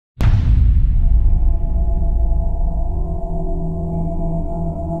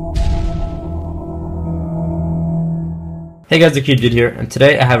Hey guys, Taccubedude here, and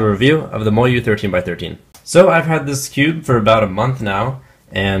today I have a review of the MoYu 13x13. So I've had this cube for about a month now,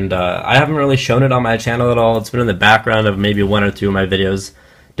 and I haven't really shown it on my channel at all. It's been in the background of maybe one or two of my videos,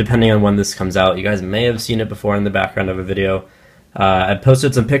 depending on when this comes out. You guys may have seen it before in the background of a video. I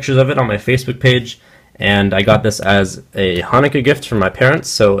posted some pictures of it on my Facebook page, and I got this as a Hanukkah gift from my parents,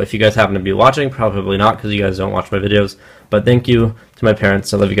 so if you guys happen to be watching, probably not because you guys don't watch my videos, but thank you to my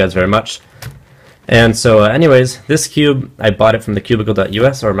parents. I love you guys very much. And so anyways, this cube, I bought it from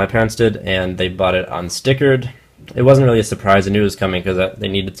thecubicle.us, or my parents did, and they bought it unstickered. It wasn't really a surprise. I knew it was coming because they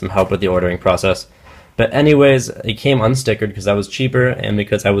needed some help with the ordering process. But anyways, it came unstickered because that was cheaper and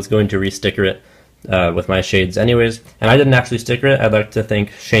because I was going to re-sticker it with my shades anyways. And I didn't actually sticker it. I'd like to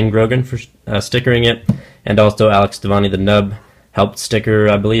thank Shane Grogan for stickering it, and also Alex Devani the Nub helped sticker,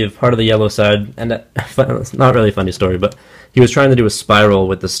 I believe, part of the yellow side. And it's not really a funny story, but he was trying to do a spiral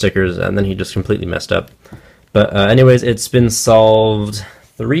with the stickers, and then he just completely messed up. But anyways, it's been solved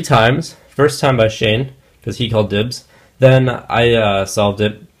 3 times. First time by Shane, because he called dibs. Then I solved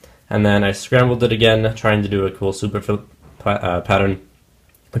it, and then I scrambled it again, trying to do a cool super flip pattern,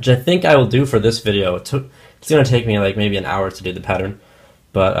 which I think I will do for this video. It's going to take me like maybe an hour to do the pattern,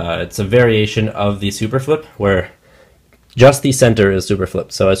 but it's a variation of the super flip, where just the center is super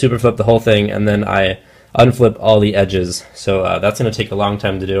flip. So I super flip the whole thing, and then I unflip all the edges. So that's going to take a long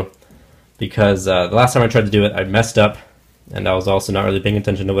time to do, because the last time I tried to do it, I messed up, and I was also not really paying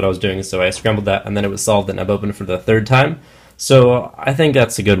attention to what I was doing, so I scrambled that, and then it was solved, and I've opened it for the 3rd time. So I think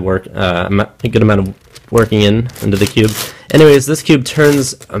that's a good work, a good amount of working into the cube. Anyways, this cube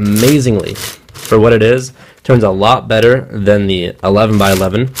turns amazingly for what it is. Turns a lot better than the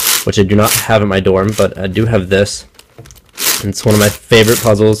 11x11, which I do not have in my dorm, but I do have this. It's one of my favorite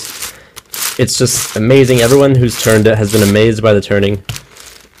puzzles. It's just amazing. Everyone who's turned it has been amazed by the turning.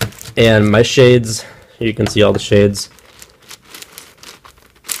 And my shades, you can see all the shades.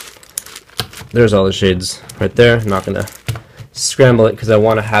 There's all the shades right there. I'm not going to scramble it because I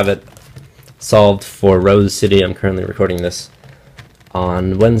want to have it solved for Rose City. I'm currently recording this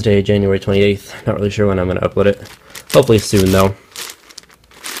on Wednesday, January 28th. Not really sure when I'm going to upload it. Hopefully soon, though.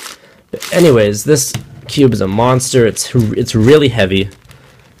 But anyways, this cube is a monster. It's really heavy.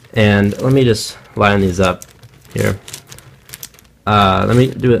 And let me just line these up here. Let me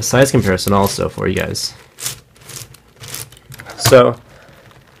do a size comparison also for you guys. So,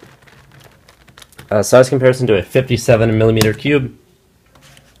 size comparison to a 57mm cube.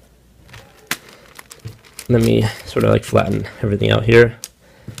 Let me sort of like flatten everything out here,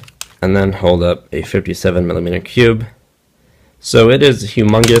 and then hold up a 57mm cube. So it is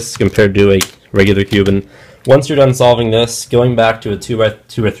humongous compared to a regular cube, and once you're done solving this, going back to a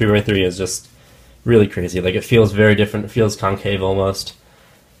 2x2 or 3x3 is just really crazy. Like, it feels very different. It feels concave almost.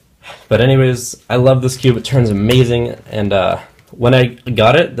 But anyways, I love this cube. It turns amazing, and when I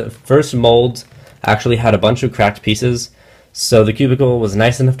got it, the first mold actually had a bunch of cracked pieces, so the cubicle was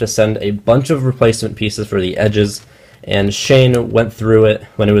nice enough to send a bunch of replacement pieces for the edges, and Shane went through it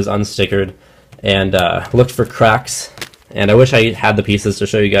when it was unstickered and looked for cracks, and I wish I had the pieces to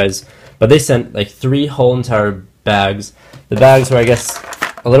show you guys, but they sent like 3 whole entire bags. The bags were, I guess,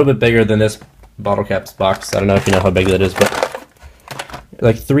 a little bit bigger than this bottle caps box. I don't know if you know how big that is, but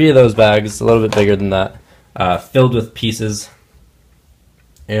like 3 of those bags, a little bit bigger than that, filled with pieces,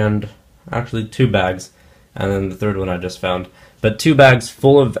 and actually 2 bags, and then the 3rd one I just found, but 2 bags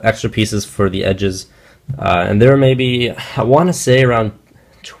full of extra pieces for the edges, and there were maybe, I want to say, around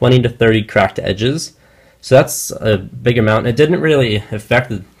 20 to 30 cracked edges. So that's a big amount. It didn't really affect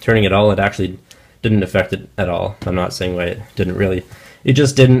the turning at all. It actually didn't affect it at all. I'm not saying why it didn't really. It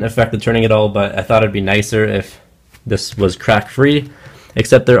just didn't affect the turning at all, but I thought it'd be nicer if this was crack-free,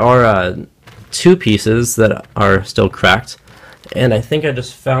 except there are 2 pieces that are still cracked, and I think I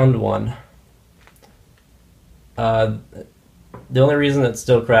just found one. The only reason it's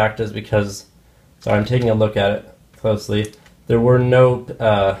still cracked is because, sorry, I'm taking a look at it closely, there were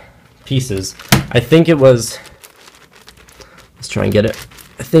no pieces. I think it was, let's try and get it,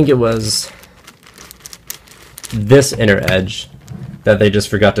 I think it was this inner edge that they just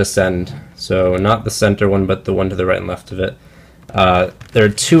forgot to send. So not the center one, but the one to the right and left of it. There are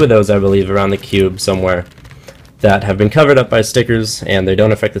 2 of those, I believe, around the cube somewhere that have been covered up by stickers, and they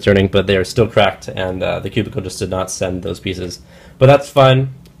don't affect the turning, but they are still cracked, and the cubicle just did not send those pieces. But that's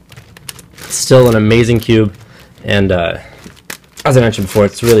fine. It's still an amazing cube, and as I mentioned before,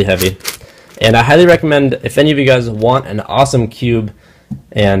 it's really heavy. And I highly recommend, if any of you guys want an awesome cube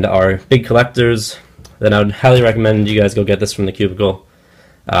and are big collectors, then I would highly recommend you guys go get this from the cubicle.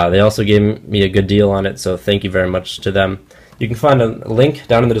 They also gave me a good deal on it, so thank you very much to them. You can find a link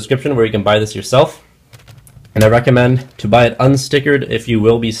down in the description where you can buy this yourself. And I recommend to buy it unstickered if you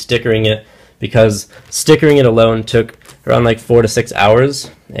will be stickering it, because stickering it alone took around like 4 to 6 hours,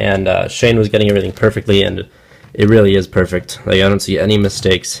 and Shane was getting everything perfectly, and it really is perfect. Like, I don't see any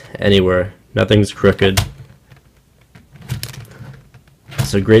mistakes anywhere. Nothing's crooked.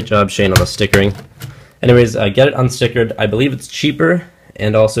 So great job, Shane, on the stickering. Anyways, get it unstickered. I believe it's cheaper,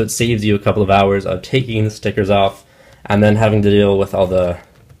 and also it saves you a couple of hours of taking the stickers off and then having to deal with all the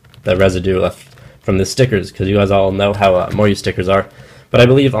residue left from the stickers, because you guys all know how MoYu stickers are. But I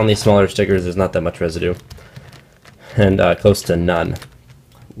believe on these smaller stickers there's not that much residue, and close to none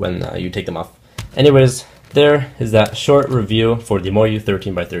when you take them off. Anyways, there is that short review for the MoYu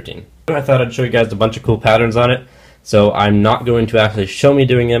 13x13. I thought I'd show you guys a bunch of cool patterns on it, so I'm not going to actually show me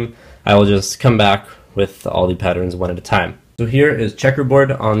doing them. I will just come back with all the patterns one at a time. So here is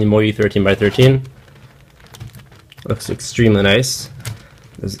checkerboard on the MoYu 13x13. Looks extremely nice.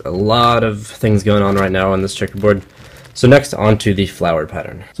 There's a lot of things going on right now on this checkerboard. So next, on to the flower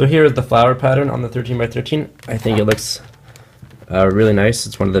pattern. So here is the flower pattern on the 13x13. I think it looks really nice.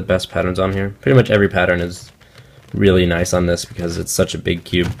 It's one of the best patterns on here. Pretty much every pattern is really nice on this because it's such a big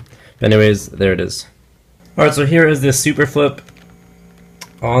cube. But anyways, there it is. Alright, so here is this super flip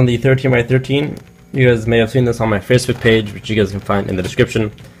on the 13x13. You guys may have seen this on my Facebook page, which you guys can find in the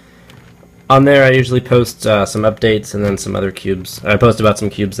description. On there, I usually post some updates and then some other cubes. I post about some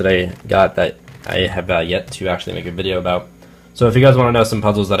cubes that I got that I have yet to actually make a video about. So if you guys want to know some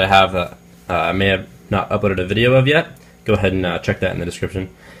puzzles that I have that I may have not uploaded a video of yet, go ahead and check that in the description.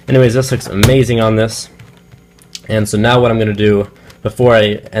 Anyways, this looks amazing on this. And so now what I'm going to do before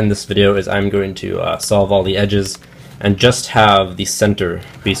I end this video is I'm going to solve all the edges and just have the center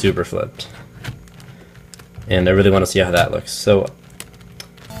be super flipped. And I really want to see how that looks. So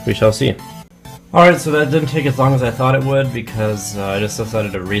we shall see. Alright, so that didn't take as long as I thought it would, because I just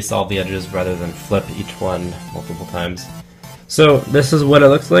decided to resolve the edges rather than flip each one multiple times. So this is what it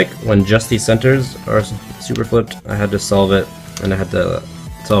looks like when just the centers are super flipped. I had to solve it, and I had to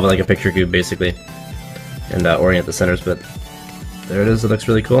solve it like a picture cube basically, and orient the centers, but there it is. It looks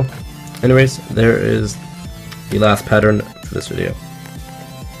really cool. Anyways, there is the last pattern for this video.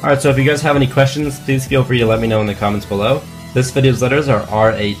 Alright, so if you guys have any questions, please feel free to let me know in the comments below. This video's letters are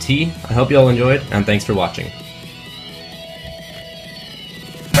R-A-T. I hope you all enjoyed, and thanks for watching.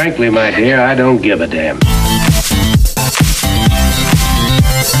 Frankly, my dear, I don't give a damn.